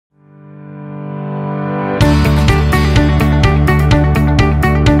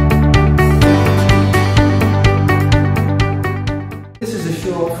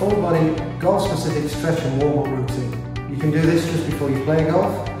specific stretch and warm-up routine. You can do this just before you play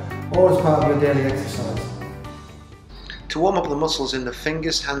golf or as part of your daily exercise. To warm up the muscles in the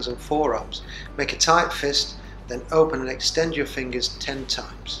fingers, hands and forearms, make a tight fist, then open and extend your fingers 10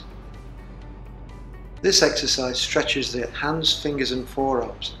 times. This exercise stretches the hands, fingers and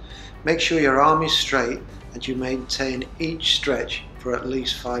forearms. Make sure your arm is straight and you maintain each stretch for at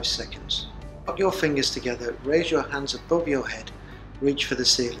least 5 seconds. Put your fingers together, raise your hands above your head, reach for the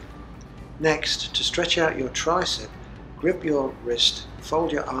ceiling. Next, to stretch out your tricep, grip your wrist,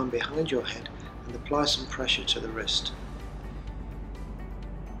 fold your arm behind your head and apply some pressure to the wrist.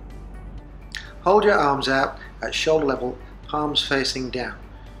 Hold your arms out at shoulder level, palms facing down.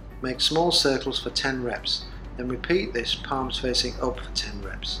 Make small circles for 10 reps, then repeat this palms facing up for 10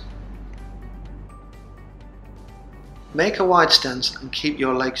 reps. Make a wide stance and keep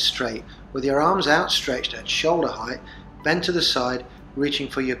your legs straight, with your arms outstretched at shoulder height, bend to the side, reaching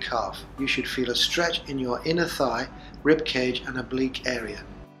for your calf. You should feel a stretch in your inner thigh, rib cage and oblique area.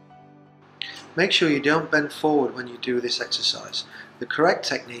 Make sure you don't bend forward when you do this exercise. The correct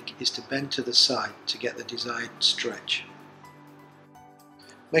technique is to bend to the side to get the desired stretch.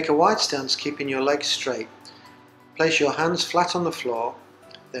 Make a wide stance keeping your legs straight. Place your hands flat on the floor,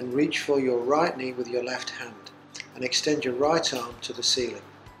 then reach for your right knee with your left hand and extend your right arm to the ceiling.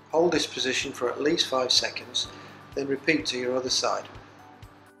 Hold this position for at least 5 seconds, then repeat to your other side.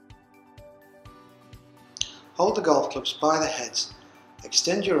 Hold the golf clubs by the heads,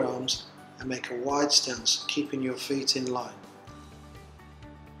 extend your arms and make a wide stance, keeping your feet in line.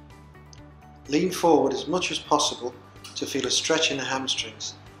 Lean forward as much as possible to feel a stretch in the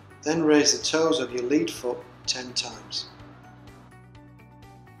hamstrings, then raise the toes of your lead foot 10 times.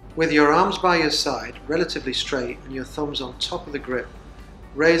 With your arms by your side, relatively straight and your thumbs on top of the grip,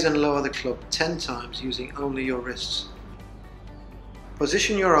 raise and lower the club 10 times using only your wrists.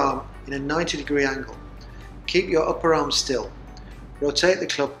 Position your arm in a 90-degree angle. Keep your upper arm still. Rotate the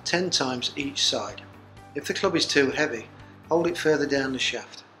club 10 times each side. If the club is too heavy, hold it further down the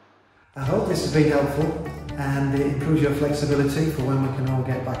shaft. I hope this has been helpful and it improves your flexibility for when we can all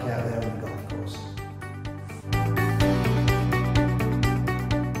get back out there on the golf.